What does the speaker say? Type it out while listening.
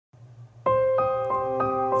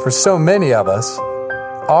For so many of us,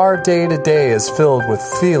 our day-to-day is filled with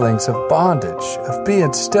feelings of bondage, of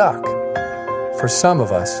being stuck. For some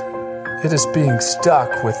of us, it is being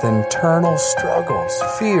stuck with internal struggles,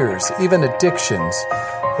 fears, even addictions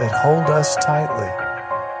that hold us tightly.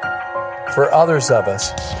 For others of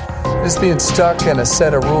us, it is being stuck in a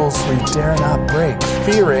set of rules we dare not break,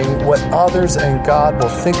 fearing what others and God will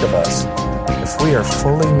think of us if we are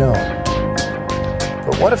fully known.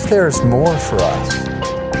 But what if there is more for us?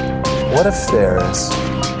 What if there is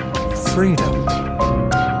freedom?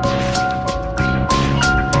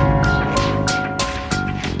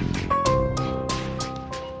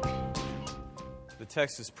 The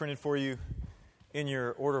text is printed for you in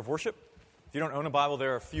your order of worship. If you don't own a Bible,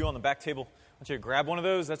 there are a few on the back table. I want you to grab one of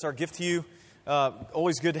those. That's our gift to you.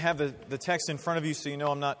 Always good to have the text in front of you so you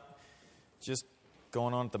know I'm not just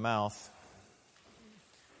going on at the mouth,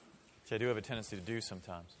 which I do have a tendency to do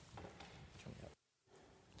sometimes.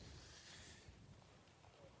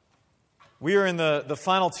 We are in the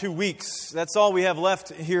final 2 weeks. That's all we have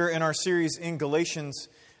left here in our series in Galatians,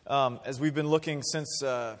 as we've been looking since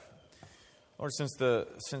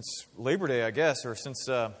Labor Day, I guess, or since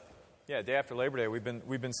day after Labor Day. We've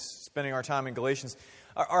been spending our time in Galatians.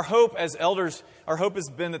 Our hope as elders, our hope has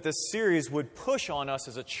been that this series would push on us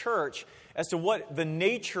as a church as to what the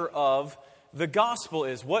nature of the gospel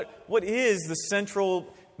is. What is the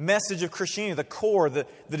central message of Christianity, the core, the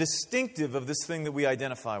distinctive of this thing that we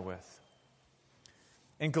identify with?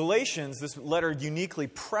 In Galatians, this letter uniquely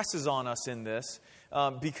presses on us in this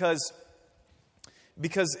because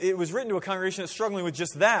it was written to a congregation that's struggling with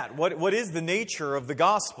just that. What is the nature of the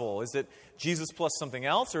gospel? Is it Jesus plus something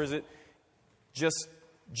else, or is it just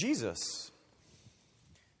Jesus?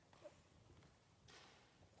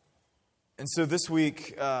 And so this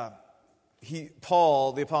week, the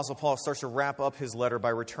Apostle Paul, starts to wrap up his letter by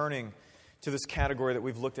returning to this category that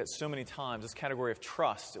we've looked at so many times, this category of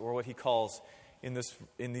trust, or what he calls in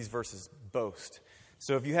these verses, boast.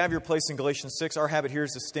 So if you have your place in Galatians 6, our habit here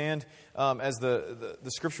is to stand as the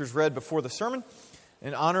Scriptures read before the sermon.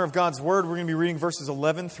 In honor of God's Word, we're going to be reading verses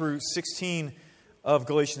 11 through 16 of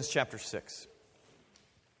Galatians chapter 6.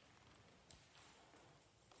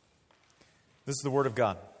 This is the Word of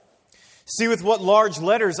God. See with what large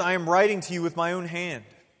letters I am writing to you with my own hand.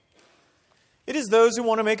 It is those who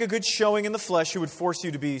want to make a good showing in the flesh who would force you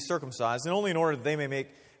to be circumcised, and only in order that they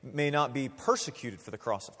may not be persecuted for the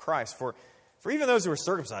cross of Christ. For even those who are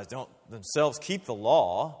circumcised don't themselves keep the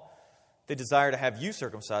law. They desire to have you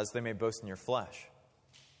circumcised, they may boast in your flesh.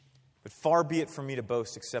 But far be it from me to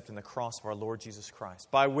boast except in the cross of our Lord Jesus Christ,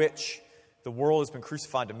 by which the world has been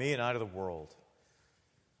crucified to me and I to the world.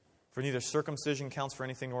 For neither circumcision counts for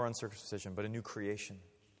anything nor uncircumcision, but a new creation.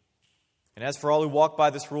 And as for all who walk by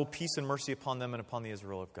this rule, peace and mercy upon them and upon the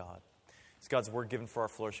Israel of God. It's God's word given for our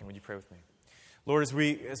flourishing. Would you pray with me? Lord, as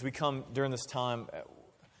we come during this time,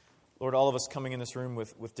 Lord, all of us coming in this room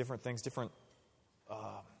with different things, different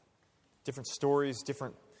stories,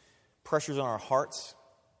 different pressures on our hearts,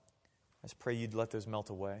 I just pray you'd let those melt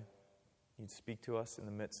away. You'd speak to us in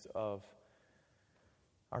the midst of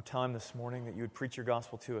our time this morning, that you would preach your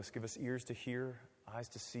gospel to us. Give us ears to hear, eyes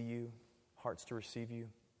to see you, hearts to receive you.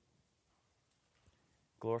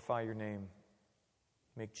 Glorify your name.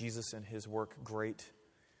 Make Jesus and his work great.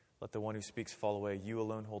 Let the one who speaks fall away. You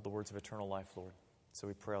alone hold the words of eternal life, Lord. So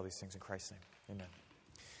we pray all these things in Christ's name. Amen.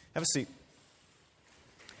 Have a seat.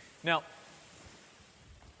 Now,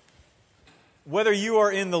 whether you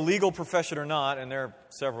are in the legal profession or not, and there are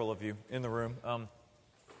several of you in the room,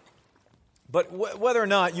 but whether or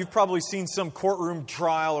not you've probably seen some courtroom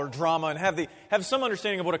trial or drama and have some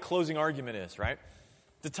understanding of what a closing argument is, right?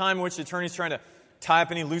 The time in which the attorney's trying to tie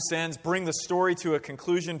up any loose ends, bring the story to a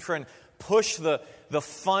conclusion, try and push the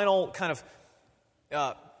final kind of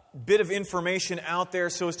bit of information out there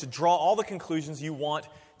so as to draw all the conclusions you want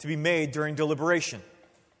to be made during deliberation.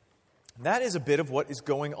 That is a bit of what is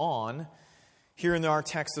going on here in our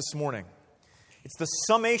text this morning. It's the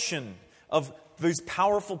summation of these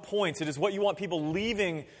powerful points. It is what you want people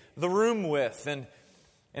leaving the room with.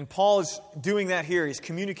 And Paul is doing that here. He's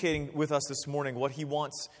communicating with us this morning what he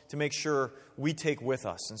wants to make sure we take with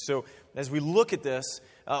us. And so as we look at this,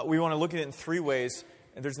 we want to look at it in three ways.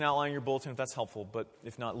 And there's an outline in your bulletin if that's helpful, but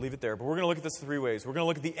if not, leave it there. But we're going to look at this three ways. We're going to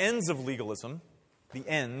look at the ends of legalism, the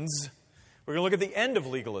ends. We're going to look at the end of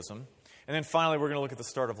legalism. And then finally, we're going to look at the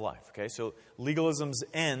start of life. Okay, so legalism's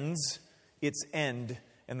ends, its end,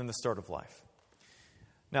 and then the start of life.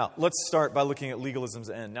 Now, let's start by looking at legalism's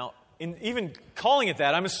end. Now, in even calling it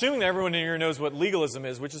that, I'm assuming that everyone in here knows what legalism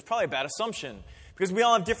is, which is probably a bad assumption. Because we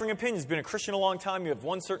all have differing opinions. You've been a Christian a long time, you have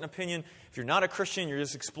one certain opinion. If you're not a Christian, you're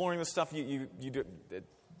just exploring the stuff, you do,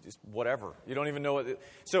 just whatever. You don't even know what.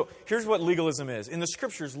 So here's what legalism is. In the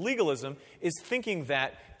Scriptures, legalism is thinking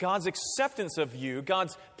that God's acceptance of you,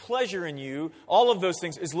 God's pleasure in you, all of those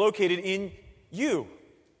things is located in you.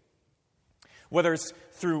 Whether it's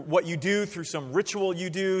through what you do, through some ritual you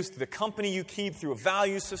do, through the company you keep, through a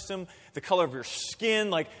value system, the color of your skin,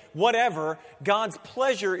 like whatever, God's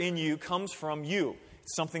pleasure in you comes from you.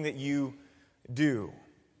 It's something that you do.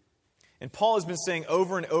 And Paul has been saying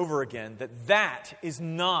over and over again that that is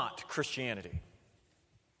not Christianity.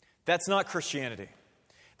 That's not Christianity.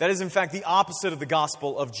 That is, in fact, the opposite of the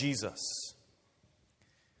gospel of Jesus.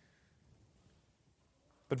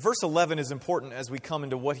 But verse 11 is important as we come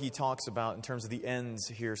into what he talks about in terms of the ends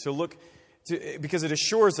here. So look, because it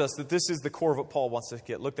assures us that this is the core of what Paul wants to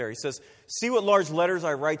get. Look there. He says, "See what large letters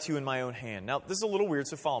I write to you in my own hand." Now, this is a little weird,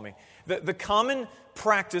 so follow me. The common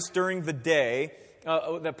practice during the day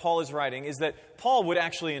that Paul is writing is that Paul would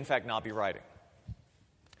actually, in fact, not be writing.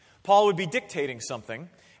 Paul would be dictating something,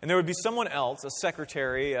 and there would be someone else, a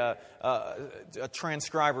secretary, a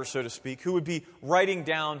transcriber, so to speak, who would be writing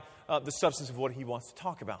down the substance of what he wants to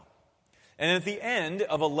talk about. And at the end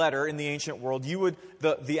of a letter in the ancient world,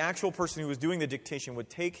 the actual person who was doing the dictation would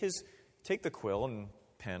take the quill and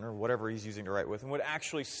pen or whatever he's using to write with, and would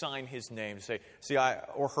actually sign his name to say,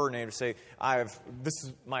 or her name to say, this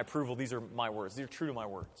is my approval, these are my words, these are true to my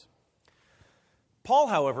words. Paul,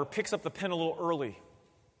 however, picks up the pen a little early.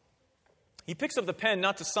 He picks up the pen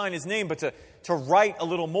not to sign his name, but to write a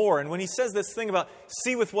little more. And when he says this thing about,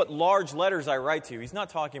 "See with what large letters I write to you," he's not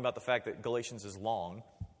talking about the fact that Galatians is long,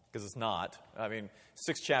 because it's not. I mean,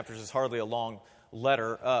 6 chapters is hardly a long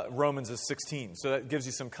letter. Romans is 16, so that gives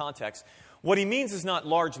you some context. What he means is not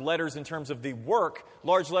large letters in terms of the work,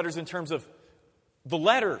 large letters in terms of the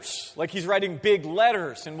letters. Like he's writing big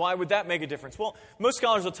letters, and why would that make a difference? Well, most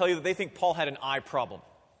scholars will tell you that they think Paul had an eye problem.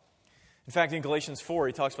 In fact, in Galatians 4,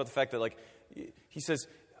 he talks about the fact that, he says,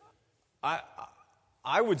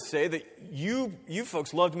 I would say that you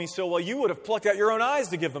folks loved me so well, you would have plucked out your own eyes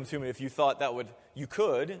to give them to me if you thought you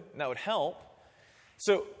could, and that would help.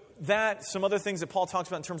 So some other things that Paul talks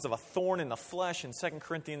about in terms of a thorn in the flesh in 2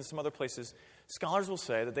 Corinthians, some other places, scholars will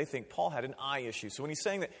say that they think Paul had an eye issue. So when he's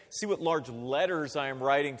saying that, "See what large letters I am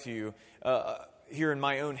writing to you here in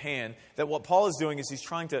my own hand," that what Paul is doing is he's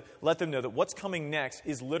trying to let them know that what's coming next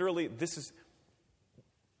is literally,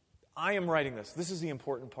 I am writing this. This is the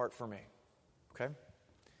important part for me. Okay?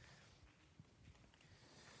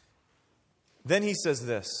 Then he says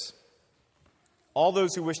this, "All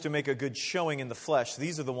those who wish to make a good showing in the flesh,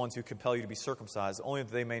 these are the ones who compel you to be circumcised, only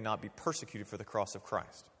that they may not be persecuted for the cross of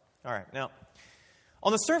Christ." All right, now,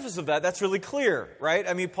 on the surface of that, that's really clear, right?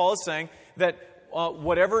 I mean, Paul is saying that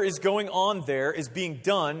whatever is going on there is being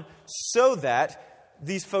done so that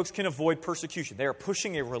these folks can avoid persecution. They are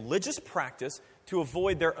pushing a religious practice to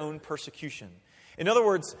avoid their own persecution. In other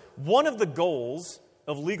words, one of the goals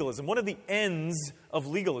of legalism, one of the ends of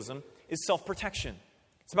legalism is self-protection.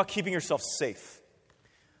 It's about keeping yourself safe.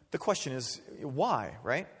 The question is, why,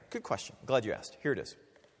 right? Good question. Glad you asked. Here it is.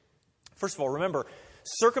 First of all, remember,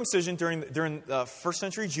 circumcision during first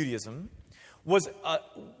century Judaism was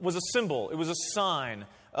a symbol. It was a sign.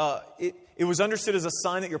 It was understood as a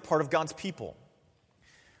sign that you're part of God's people.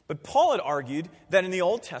 But Paul had argued that in the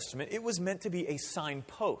Old Testament, it was meant to be a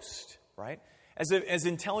signpost, right? As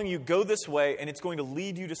in telling you, go this way, and it's going to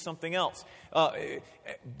lead you to something else.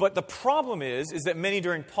 But the problem is that many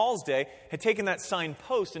during Paul's day had taken that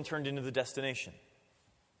signpost and turned into the destination.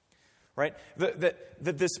 Right?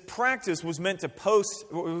 That this practice was meant to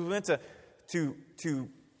to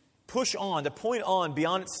push on, to point on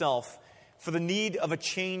beyond itself for the need of a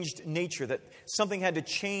changed nature, that something had to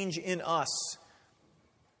change in us.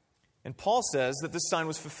 And Paul says that this sign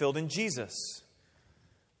was fulfilled in Jesus.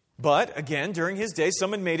 But, again, during his day,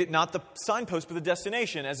 someone made it not the signpost but the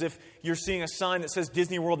destination, as if you're seeing a sign that says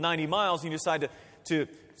Disney World 90 miles and you decide to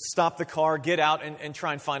stop the car, get out, and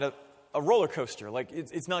try and find a roller coaster. Like,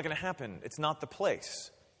 it's not going to happen. It's not the place.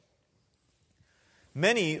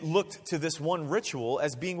 Many looked to this one ritual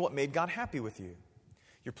as being what made God happy with you.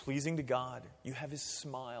 You're pleasing to God. You have His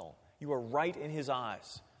smile. You are right in His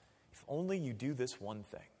eyes. If only you do this one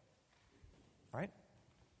thing. Right?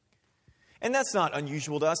 And that's not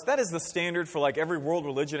unusual to us. That is the standard for every world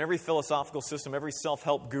religion, every philosophical system, every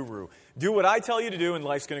self-help guru. Do what I tell you to do and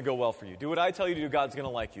life's going to go well for you. Do what I tell you to do, God's going to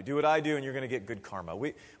like you. Do what I do and you're going to get good karma.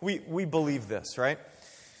 We believe this, right?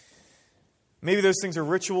 Maybe those things are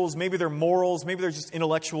rituals, maybe they're morals, maybe they're just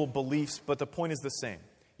intellectual beliefs, but the point is the same.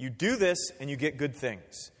 You do this and you get good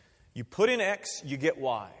things. You put in X, you get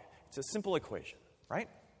Y. It's a simple equation, right?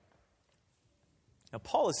 Now,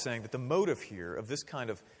 Paul is saying that the motive here of this kind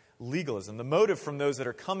of legalism. The motive from those that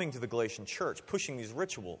are coming to the Galatian church, pushing these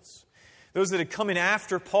rituals, those that had come in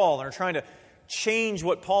after Paul and are trying to change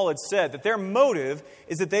what Paul had said, that their motive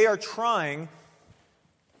is that they are trying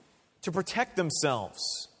to protect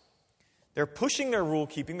themselves. They're pushing their rule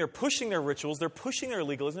keeping, they're pushing their rituals, they're pushing their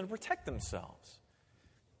legalism to protect themselves.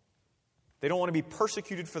 They don't want to be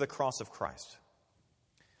persecuted for the cross of Christ.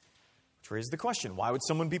 Which raises the question, why would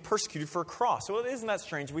someone be persecuted for a cross? Well, isn't that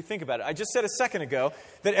strange if we think about it? I just said a second ago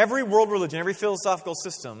that every world religion, every philosophical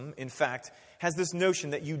system, in fact, has this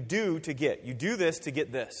notion that you do to get. You do this to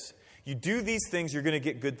get this. You do these things, you're going to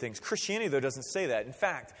get good things. Christianity, though, doesn't say that. In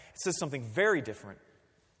fact, it says something very different,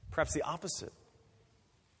 perhaps the opposite.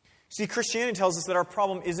 See, Christianity tells us that our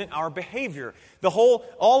problem isn't our behavior.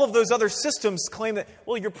 All of those other systems claim that,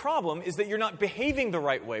 well, your problem is that you're not behaving the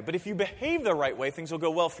right way. But if you behave the right way, things will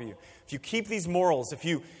go well for you. If you keep these morals, if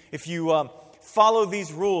you follow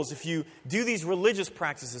these rules, if you do these religious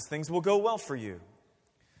practices, things will go well for you.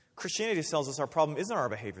 Christianity tells us our problem isn't our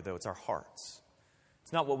behavior, though. It's our hearts.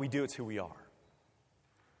 It's not what we do, it's who we are.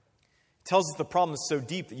 It tells us the problem is so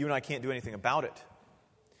deep that you and I can't do anything about it.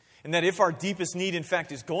 And that if our deepest need, in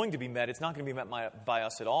fact, is going to be met, it's not going to be met by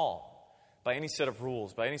us at all, by any set of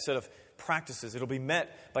rules, by any set of practices. It'll be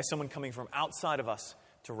met by someone coming from outside of us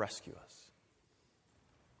to rescue us.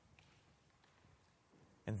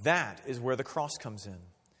 And that is where the cross comes in.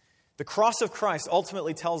 The cross of Christ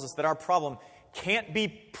ultimately tells us that our problem can't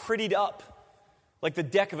be prettied up like the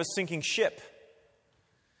deck of a sinking ship.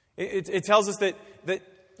 It tells us that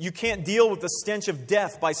you can't deal with the stench of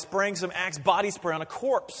death by spraying some Axe body spray on a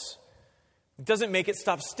corpse. It doesn't make it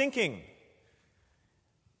stop stinking.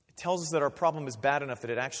 It tells us that our problem is bad enough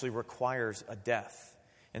that it actually requires a death.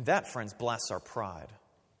 And that, friends, blasts our pride.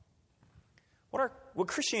 What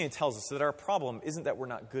Christianity tells us is that our problem isn't that we're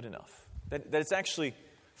not good enough. That it's actually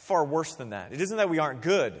far worse than that. It isn't that we aren't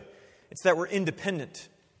good. It's that we're independent.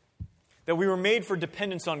 That we were made for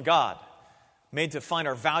dependence on God. Made to find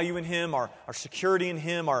our value in Him, our security in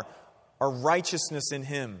Him, our righteousness in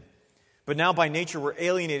Him. But now by nature we're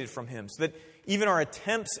alienated from Him, so that even our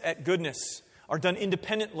attempts at goodness are done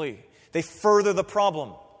independently. They further the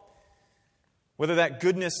problem. Whether that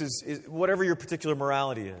goodness is whatever your particular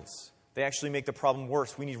morality is, they actually make the problem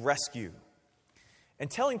worse. We need rescue. And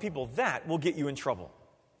telling people that will get you in trouble.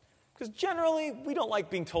 Because generally we don't like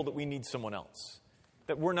being told that we need someone else,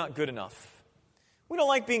 that we're not good enough. We don't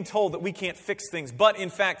like being told that we can't fix things, but in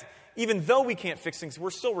fact, even though we can't fix things, we're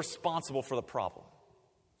still responsible for the problem.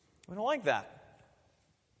 We don't like that.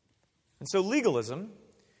 And so legalism,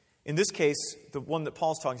 in this case, the one that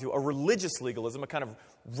Paul's talking to, a religious legalism, a kind of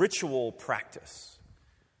ritual practice,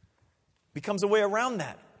 becomes a way around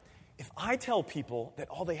that. If I tell people that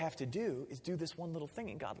all they have to do is do this one little thing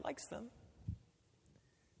and God likes them,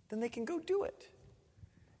 then they can go do it.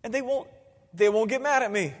 And they won't get mad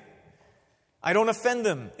at me. I don't offend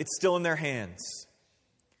them. It's still in their hands.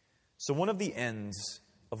 So one of the ends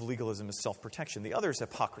of legalism is self-protection. The other is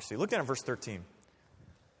hypocrisy. Look down at verse 13.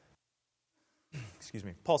 Excuse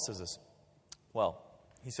me. Paul says this. Well,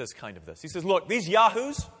 he says kind of this. He says, look, these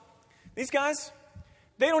yahoos, these guys,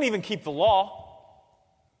 they don't even keep the law.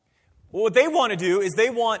 Well, what they want to do is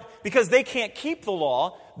because they can't keep the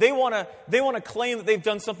law, they want to claim that they've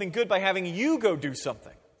done something good by having you go do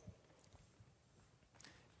something.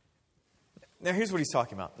 Now, here's what he's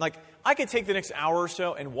talking about. Like, I could take the next hour or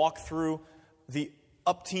so and walk through the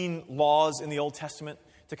upteen laws in the Old Testament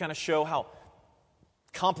to kind of show how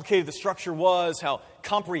complicated the structure was, how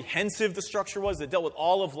comprehensive the structure was that dealt with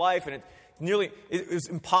all of life, and it was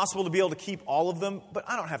impossible to be able to keep all of them, but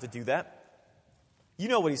I don't have to do that. You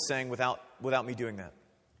know what he's saying without me doing that.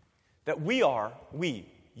 That we,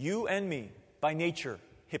 you and me, by nature,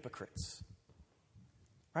 hypocrites.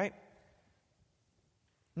 Right?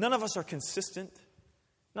 None of us are consistent.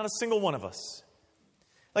 Not a single one of us.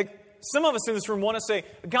 Like, some of us in this room want to say,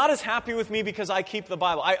 God is happy with me because I keep the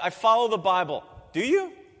Bible. I follow the Bible. Do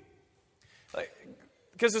you?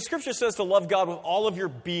 Because the Scripture says to love God with all of your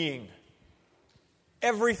being.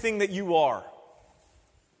 Everything that you are.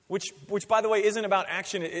 Which by the way, isn't about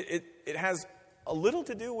action. It has a little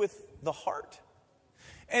to do with the heart.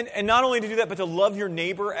 And not only to do that, but to love your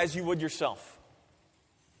neighbor as you would yourself.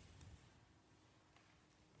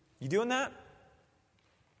 You doing that?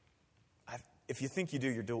 If you think you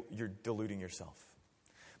do, you're deluding yourself.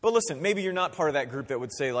 But listen, maybe you're not part of that group that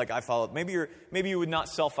would say, like, I follow. Maybe you would not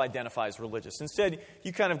self-identify as religious. Instead,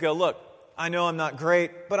 you kind of go, look, I know I'm not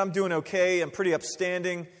great, but I'm doing okay. I'm pretty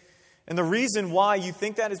upstanding. And the reason why you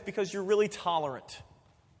think that is because you're really tolerant.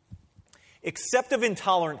 Except of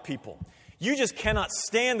intolerant people. You just cannot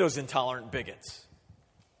stand those intolerant bigots.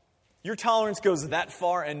 Your tolerance goes that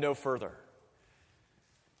far and no further.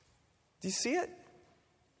 Do you see it?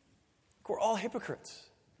 We're all hypocrites.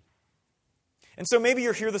 And so maybe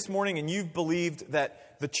you're here this morning and you've believed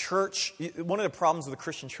that the church, one of the problems with the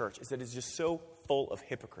Christian church is that it's just so full of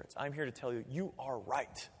hypocrites. I'm here to tell you, you are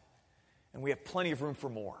right. And we have plenty of room for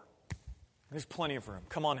more. There's plenty of room.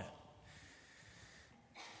 Come on in.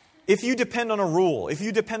 If you depend on a rule, if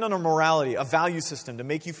you depend on a morality, a value system to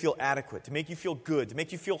make you feel adequate, to make you feel good, to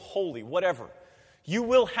make you feel holy, whatever, you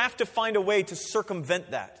will have to find a way to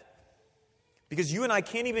circumvent that. Because you and I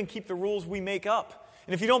can't even keep the rules we make up.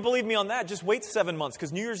 And if you don't believe me on that, just wait 7 months,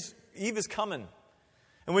 because New Year's Eve is coming.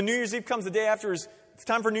 And when New Year's Eve comes the day after, it's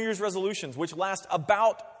time for New Year's resolutions, which last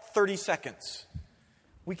about 30 seconds.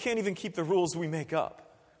 We can't even keep the rules we make up.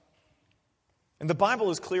 And the Bible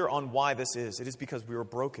is clear on why this is. It is because we were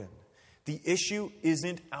broken. The issue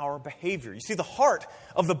isn't our behavior. You see, the heart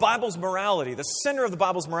of the Bible's morality, the center of the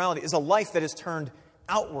Bible's morality, is a life that is turned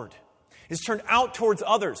outward. It's turned out towards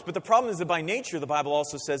others. But the problem is that by nature, the Bible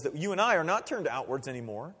also says that you and I are not turned outwards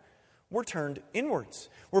anymore. We're turned inwards.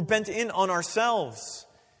 We're bent in on ourselves.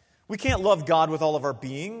 We can't love God with all of our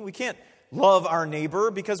being. We can't love our neighbor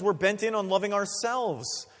because we're bent in on loving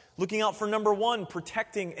ourselves. Looking out for number one,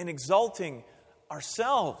 protecting and exalting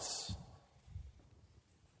ourselves.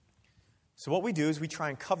 So what we do is we try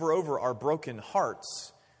and cover over our broken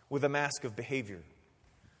hearts with a mask of behavior.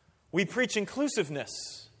 We preach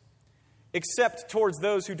inclusiveness, except towards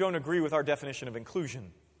those who don't agree with our definition of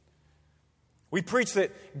inclusion. We preach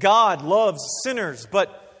that God loves sinners,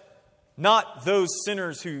 but not those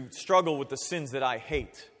sinners who struggle with the sins that I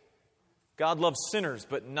hate. God loves sinners,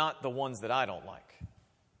 but not the ones that I don't like.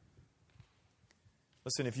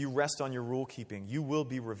 Listen, if you rest on your rule keeping, you will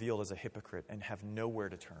be revealed as a hypocrite and have nowhere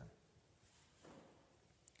to turn.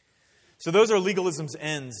 So those are legalism's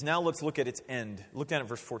ends. Now let's look at its end. Look down at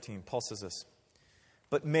verse 14. Paul says this,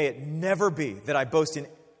 "But may it never be that I boast in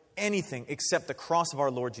anything except the cross of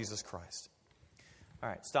our Lord Jesus Christ." All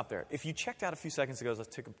right, stop there. If you checked out a few seconds ago as I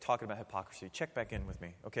was talking about hypocrisy, check back in with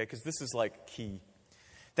me, okay? Because this is like key.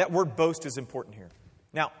 That word boast is important here.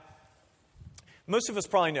 Now, most of us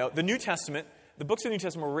probably know the New Testament, the books of the New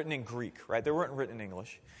Testament were written in Greek, right? They weren't written in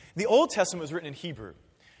English. The Old Testament was written in Hebrew.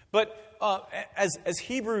 But as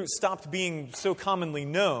Hebrew stopped being so commonly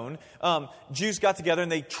known, Jews got together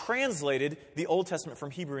and they translated the Old Testament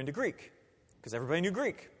from Hebrew into Greek. Because everybody knew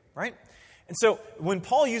Greek, right? And so when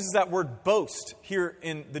Paul uses that word boast here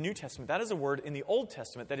in the New Testament, that is a word in the Old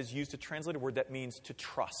Testament that is used to translate a word that means to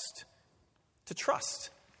trust. To trust.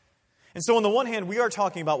 And so on the one hand, we are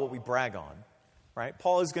talking about what we brag on, right?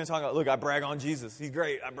 Paul is going to talk about, look, I brag on Jesus. He's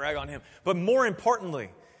great. I brag on him. But more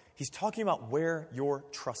importantly, he's talking about where your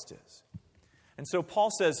trust is. And so Paul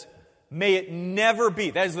says, may it never be.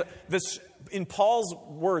 That is this in Paul's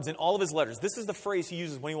words, in all of his letters, this is the phrase he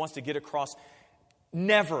uses when he wants to get across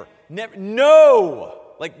never, no.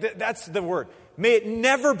 Like that's the word. May it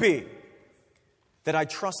never be that I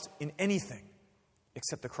trust in anything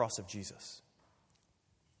except the cross of Jesus.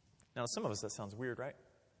 Now, to some of us, that sounds weird, right?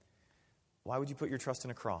 Why would you put your trust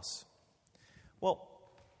in a cross? Well,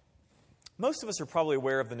 most of us are probably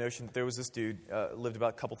aware of the notion that there was this dude, lived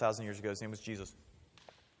about a couple thousand years ago. His name was Jesus.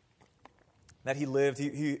 That he lived,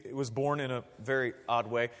 he was born in a very odd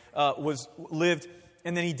way, lived,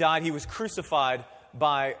 and then he died. He was crucified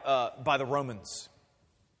by the Romans.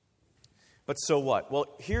 But so what? Well,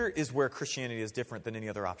 here is where Christianity is different than any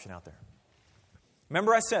other option out there.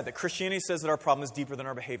 Remember I said that Christianity says that our problem is deeper than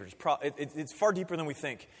our behaviors. It's far deeper than we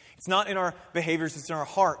think. It's not in our behaviors, it's in our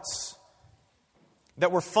hearts. That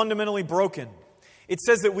we're fundamentally broken. It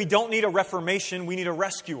says that we don't need a reformation, we need a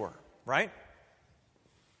rescuer, right?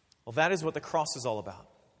 Well, that is what the cross is all about.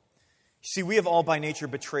 You see, we have all by nature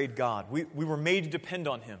betrayed God. We were made to depend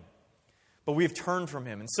on Him, but we have turned from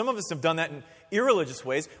Him. And some of us have done that in irreligious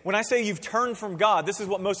ways. When I say you've turned from God, this is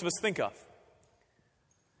what most of us think of.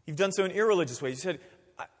 You've done so in irreligious ways. You said,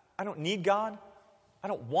 I don't need God. I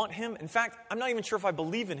don't want Him. In fact, I'm not even sure if I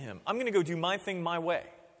believe in Him. I'm going to go do my thing my way.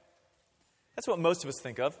 That's what most of us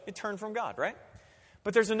think of. It turned from God, right?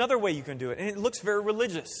 But there's another way you can do it, and it looks very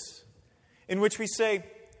religious, in which we say,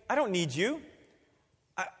 I don't need you.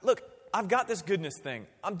 Look, I've got this goodness thing.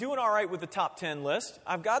 I'm doing all right with the top 10 list.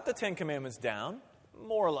 I've got the 10 commandments down,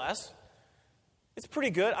 more or less. It's pretty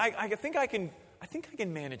good. I think I can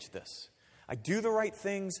manage this. I do the right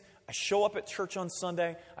things. I show up at church on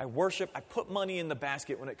Sunday. I worship. I put money in the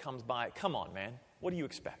basket when it comes by. Come on, man. What do you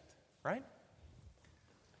expect, right?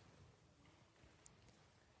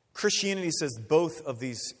 Christianity says both of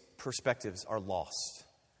these perspectives are lost.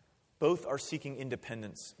 Both are seeking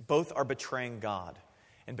independence. Both are betraying God.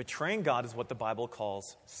 And betraying God is what the Bible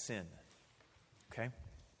calls sin. Okay?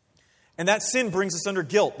 And that sin brings us under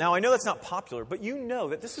guilt. Now, I know that's not popular, but you know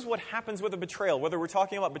that this is what happens with a betrayal, whether we're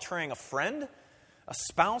talking about betraying a friend, a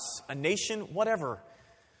spouse, a nation, whatever.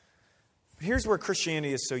 Here's where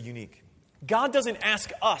Christianity is so unique. God doesn't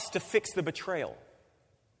ask us to fix the betrayal.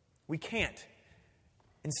 We can't.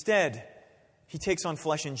 Instead, He takes on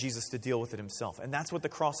flesh in Jesus to deal with it Himself. And that's what the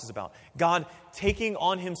cross is about. God taking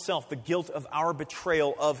on Himself the guilt of our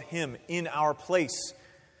betrayal of Him in our place.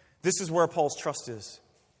 This is where Paul's trust is.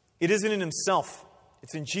 It isn't in himself.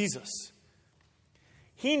 It's in Jesus.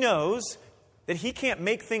 He knows that he can't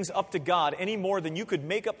make things up to God any more than you could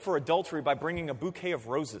make up for adultery by bringing a bouquet of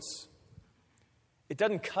roses. It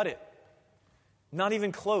doesn't cut it. Not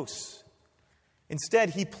even close.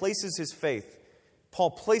 Instead, he places his faith.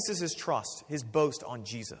 Paul places his trust, his boast on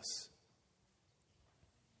Jesus.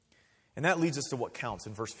 And that leads us to what counts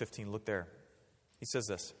in verse 15. Look there. He says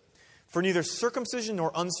this. For neither circumcision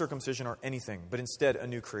nor uncircumcision are anything, but instead a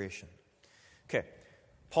new creation. Okay,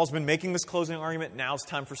 Paul's been making this closing argument. Now it's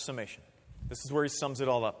time for summation. This is where he sums it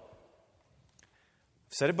all up.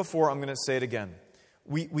 I've said it before, I'm going to say it again.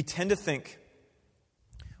 We tend to think,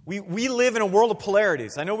 we live in a world of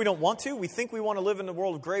polarities. I know we don't want to. We think we want to live in the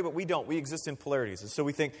world of gray, but we don't. We exist in polarities. And so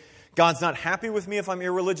we think, God's not happy with me if I'm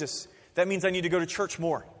irreligious. That means I need to go to church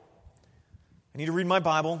more. I need to read my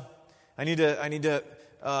Bible. I need to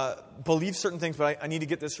believe certain things, but I need to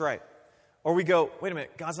get this right. Or we go, wait a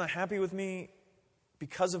minute, God's not happy with me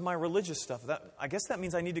because of my religious stuff. I guess that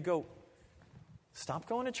means I need to go stop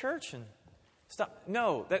going to church and stop.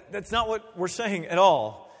 No, that's not what we're saying at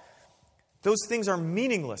all. Those things are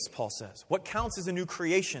meaningless, Paul says. What counts is a new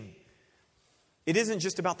creation. It isn't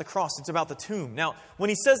just about the cross, it's about the tomb. Now, when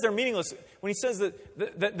he says they're meaningless, when he says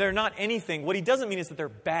that they're not anything, what he doesn't mean is that they're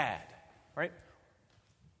bad, right?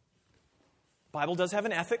 The Bible does have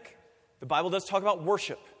an ethic. The Bible does talk about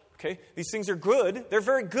worship. Okay? These things are good. They're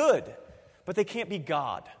very good. But they can't be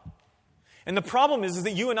God. And the problem is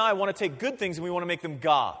that you and I want to take good things and we want to make them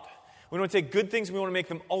God. We want to take good things and we want to make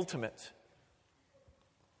them ultimate.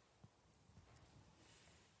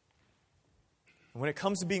 And when it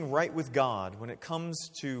comes to being right with God, when it comes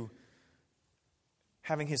to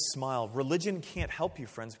having His smile, religion can't help you,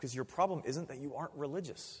 friends, because your problem isn't that you aren't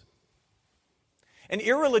religious. And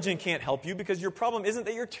irreligion can't help you because your problem isn't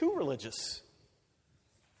that you're too religious.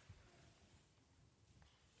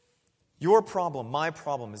 Your problem, my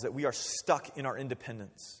problem, is that we are stuck in our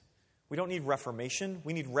independence. We don't need reformation.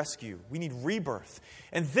 We need rescue. We need rebirth.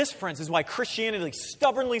 And this, friends, is why Christianity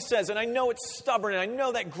stubbornly says, and I know it's stubborn, and I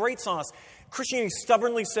know that grates on us, Christianity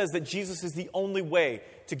stubbornly says that Jesus is the only way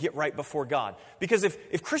to get right before God. Because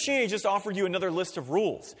if Christianity just offered you another list of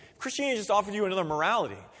rules, if Christianity just offered you another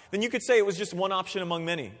morality, then you could say it was just one option among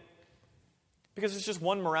many. Because it's just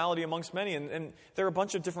one morality amongst many, and there are a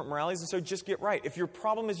bunch of different moralities, and so just get right. If your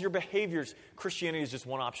problem is your behaviors, Christianity is just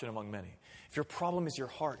one option among many. If your problem is your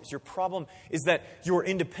heart, if your problem is that you are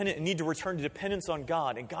independent and need to return to dependence on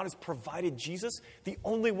God, and God has provided Jesus, the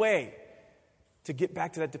only way to get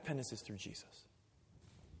back to that dependence is through Jesus.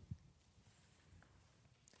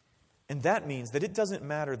 And that means that it doesn't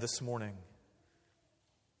matter this morning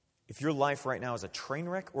if your life right now is a train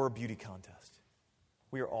wreck or a beauty contest.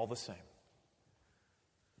 We are all the same.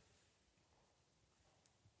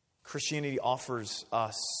 Christianity offers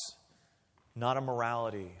us not a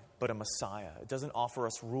morality, but a Messiah. It doesn't offer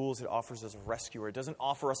us rules, it offers us a rescuer. It doesn't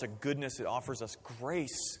offer us a goodness, it offers us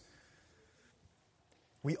grace.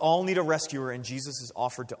 We all need a rescuer, and Jesus is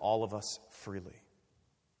offered to all of us freely.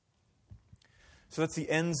 So that's the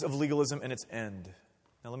ends of legalism and its end.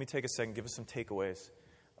 Now let me take a second, give us some takeaways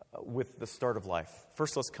with the start of life.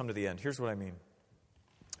 First, let's come to the end. Here's what I mean.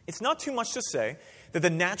 It's not too much to say that the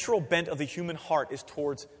natural bent of the human heart is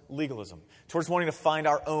towards legalism, towards wanting to find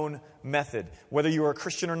our own method, whether you are a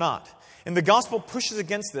Christian or not. And the gospel pushes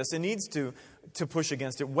against this and needs to push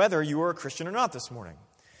against it, whether you are a Christian or not this morning.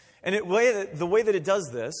 And the way that it does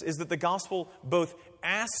this is that the gospel both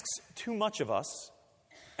asks too much of us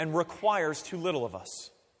and requires too little of us.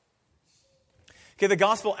 Okay, the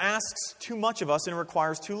gospel asks too much of us and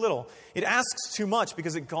requires too little. It asks too much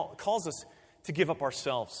because it calls us to give up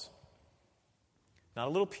ourselves. Not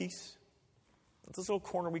a little piece. Not this little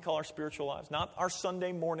corner we call our spiritual lives. Not our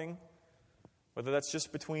Sunday morning. Whether that's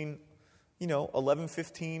just between,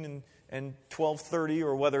 11:15 and 12:30,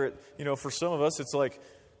 or whether it, for some of us, it's like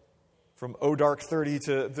from dark 30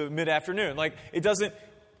 to the mid-afternoon.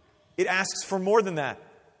 It asks for more than that.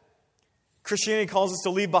 Christianity calls us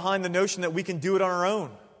to leave behind the notion that we can do it on our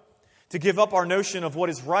own, to give up our notion of what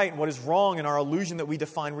is right and what is wrong and our illusion that we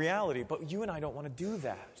define reality. But you and I don't want to do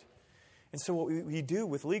that. And so what we do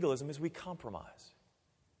with legalism is we compromise.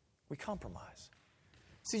 We compromise.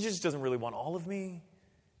 See, Jesus doesn't really want all of me.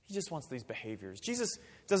 He just wants these behaviors. Jesus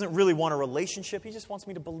doesn't really want a relationship. He just wants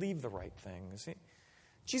me to believe the right things.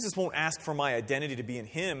 Jesus won't ask for my identity to be in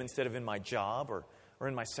him instead of in my job or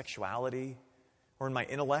in my sexuality or in my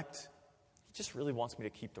intellect. He just really wants me to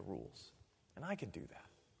keep the rules. And I can do that.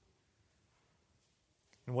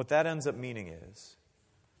 And what that ends up meaning is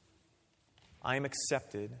I am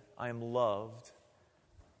accepted, I am loved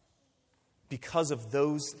because of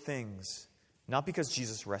those things, not because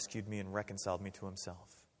Jesus rescued me and reconciled me to himself.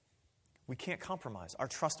 We can't compromise. Our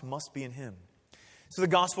trust must be in him. So the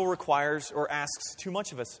gospel requires or asks too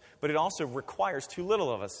much of us, but it also requires too little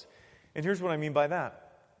of us. And here's what I mean by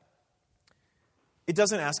that. It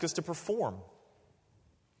doesn't ask us to perform.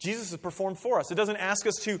 Jesus has performed for us. It doesn't ask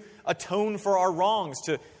us to atone for our wrongs,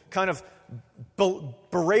 to kind of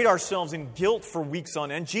berate ourselves in guilt for weeks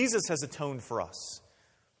on end. Jesus has atoned for us.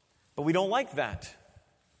 But we don't like that.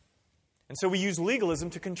 And so we use legalism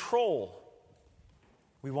to control.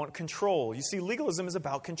 We want control. You see, legalism is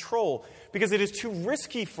about control because it is too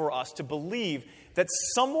risky for us to believe that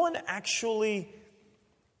someone actually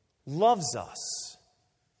loves us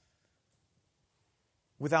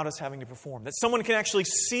without us having to perform. That someone can actually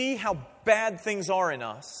see how bad things are in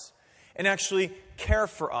us and actually care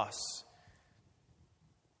for us.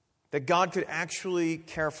 That God could actually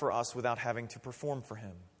care for us without having to perform for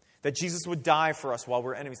him. That Jesus would die for us while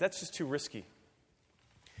we're enemies. That's just too risky.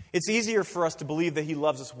 It's easier for us to believe that he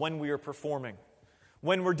loves us when we are performing,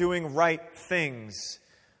 when we're doing right things,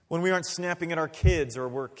 when we aren't snapping at our kids, or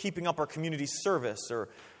we're keeping up our community service, or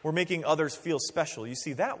we're making others feel special. You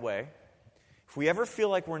see, that way, if we ever feel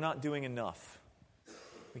like we're not doing enough,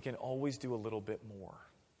 we can always do a little bit more.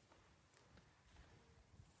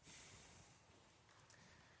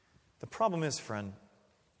 The problem is, friend,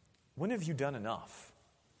 when have you done enough?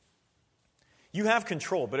 You have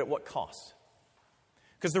control, but at what cost?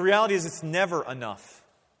 Because the reality is it's never enough.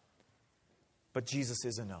 But Jesus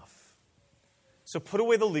is enough. So put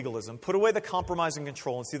away the legalism, put away the compromise and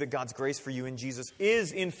control, and see that God's grace for you in Jesus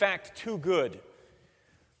is, in fact, too good.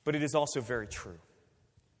 But it is also very true.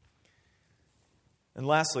 And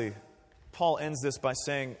lastly, Paul ends this by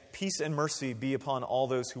saying, peace and mercy be upon all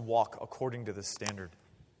those who walk according to this standard.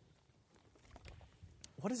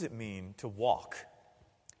 What does it mean to walk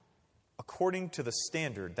according to the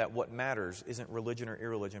standard that what matters isn't religion or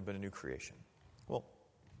irreligion, but a new creation? Well,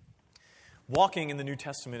 walking in the New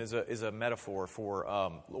Testament is a metaphor for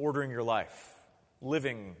ordering your life,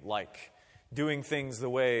 living like, doing things the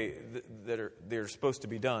way they're supposed to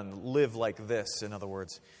be done. Live like this, in other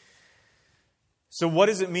words. So what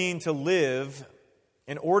does it mean to live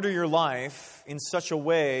and order your life in such a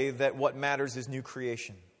way that what matters is new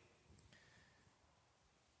creation?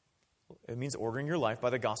 It means ordering your life by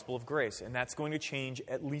the gospel of grace. And that's going to change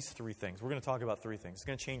at least three things. We're going to talk about three things. It's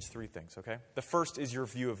going to change three things, okay? The first is your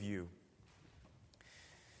view of you.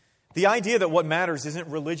 The idea that what matters isn't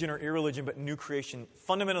religion or irreligion, but new creation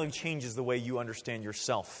fundamentally changes the way you understand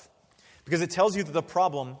yourself. Because it tells you that the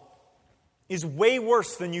problem is way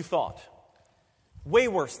worse than you thought. Way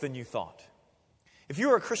worse than you thought. If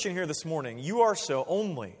you are a Christian here this morning, you are so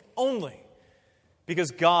only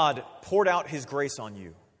because God poured out his grace on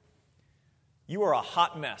you. You are a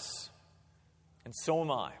hot mess, and so am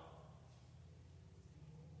I.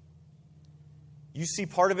 You see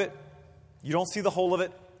part of it, you don't see the whole of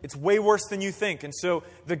it. It's way worse than you think. And so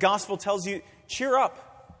the gospel tells you, cheer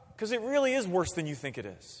up, because it really is worse than you think it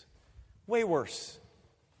is. Way worse.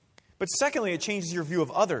 But secondly, it changes your view of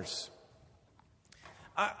others.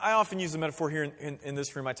 I often use the metaphor here in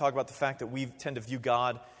this room. I talk about the fact that we tend to view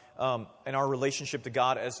God and our relationship to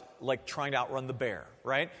God as like trying to outrun the bear,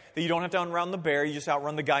 right? That you don't have to outrun the bear, you just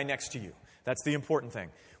outrun the guy next to you. That's the important thing.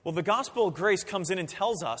 Well, the gospel of grace comes in and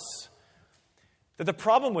tells us that the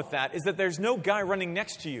problem with that is that there's no guy running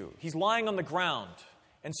next to you. He's lying on the ground,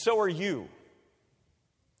 and so are you.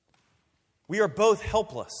 We are both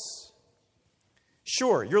helpless.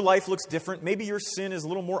 Sure, your life looks different. Maybe your sin is a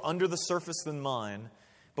little more under the surface than mine,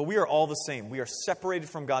 but we are all the same. We are separated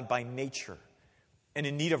from God by nature and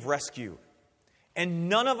in need of rescue. And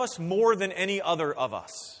none of us more than any other of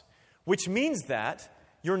us. Which means that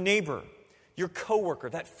your neighbor, your coworker,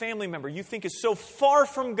 that family member you think is so far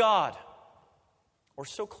from God or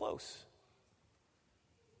so close,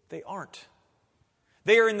 they aren't.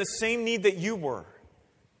 They are in the same need that you were.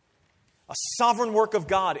 A sovereign work of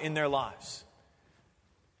God in their lives.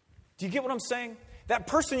 Do you get what I'm saying? That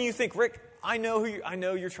person you think, Rick, I know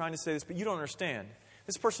you're trying to say this, but you don't understand.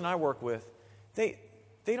 This person I work with, they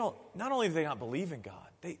don't, not only do they not believe in God,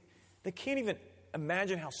 they can't even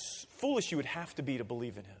imagine how foolish you would have to be to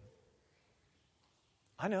believe in him.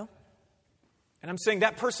 I know. And I'm saying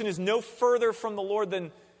that person is no further from the Lord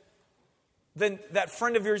than that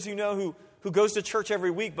friend of yours you know who goes to church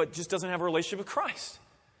every week but just doesn't have a relationship with Christ.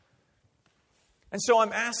 And so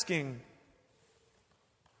I'm asking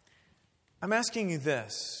you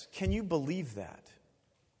this. Can you believe that?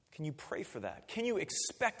 Can you pray for that? Can you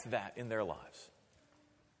expect that in their lives?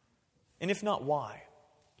 And if not, why?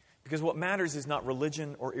 Because what matters is not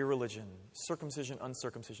religion or irreligion, circumcision,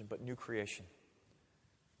 uncircumcision, but new creation.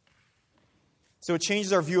 So it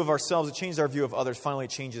changes our view of ourselves. It changes our view of others. Finally,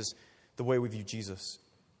 it changes the way we view Jesus.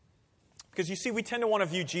 Because you see, we tend to want to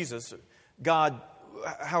view Jesus, God,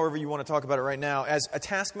 however you want to talk about it right now, as a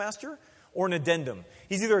taskmaster or an addendum.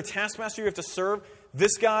 He's either a taskmaster you have to serve.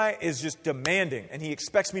 This guy is just demanding, and he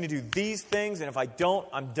expects me to do these things, and if I don't,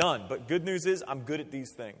 I'm done. But good news is, I'm good at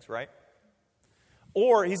these things, right?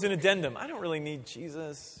 Or he's an addendum. I don't really need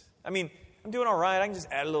Jesus. I mean, I'm doing all right. I can just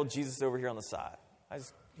add a little Jesus over here on the side.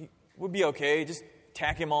 He would be okay. Just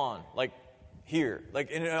tack him on, like here,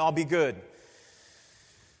 and I'll be good.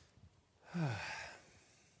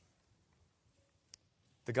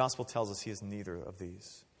 The gospel tells us he is neither of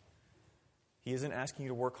these. He isn't asking you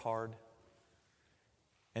to work hard.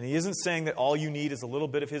 And he isn't saying that all you need is a little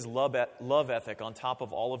bit of his love ethic on top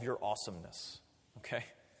of all of your awesomeness. Okay?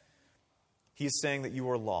 He is saying that you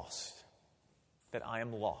are lost. That I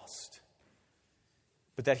am lost.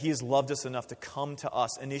 But that he has loved us enough to come to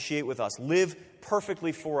us, initiate with us, live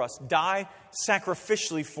perfectly for us, die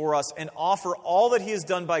sacrificially for us, and offer all that he has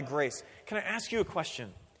done by grace. Can I ask you a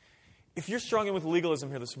question? If you're struggling with legalism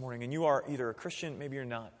here this morning, and you are either a Christian, maybe you're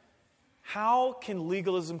not, how can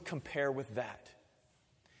legalism compare with that?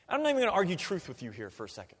 I'm not even going to argue truth with you here for a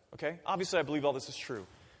second, okay? Obviously, I believe all this is true.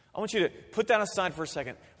 I want you to put that aside for a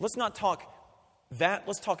second. Let's not talk that.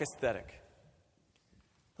 Let's talk aesthetic.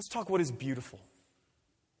 Let's talk what is beautiful.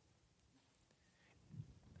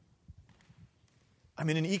 I'm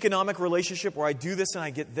in an economic relationship where I do this and I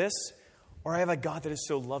get this, or I have a God that has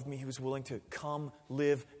so loved me, he was willing to come,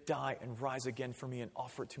 live, die, and rise again for me and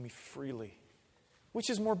offer it to me freely. Which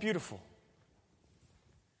is more beautiful?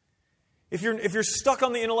 If you're stuck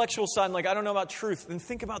on the intellectual side and I don't know about truth, then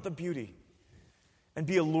think about the beauty and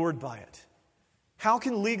be allured by it. How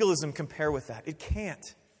can legalism compare with that? It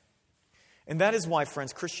can't. And that is why,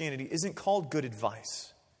 friends, Christianity isn't called good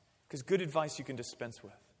advice. Because good advice you can dispense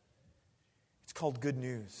with. It's called good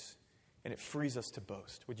news. And it frees us to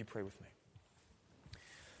boast. Would you pray with me?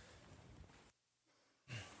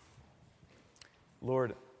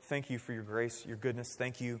 Lord, thank you for your grace, your goodness.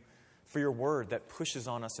 Thank you for your word that pushes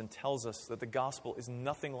on us and tells us that the gospel is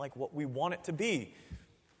nothing like what we want it to be.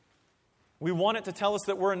 We want it to tell us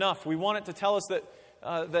that we're enough. We want it to tell us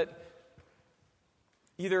that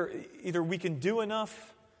either we can do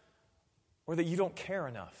enough or that you don't care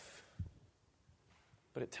enough.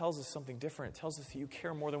 But it tells us something different. It tells us that you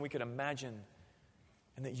care more than we could imagine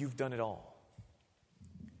and that you've done it all.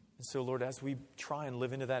 And so, Lord, as we try and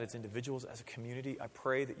live into that as individuals, as a community, I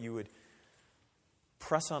pray that you would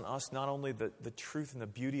press on us not only the truth and the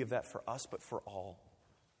beauty of that for us, but for all.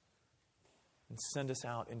 And send us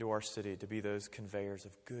out into our city to be those conveyors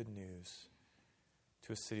of good news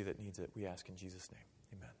to a city that needs it. We ask in Jesus' name.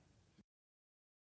 Amen.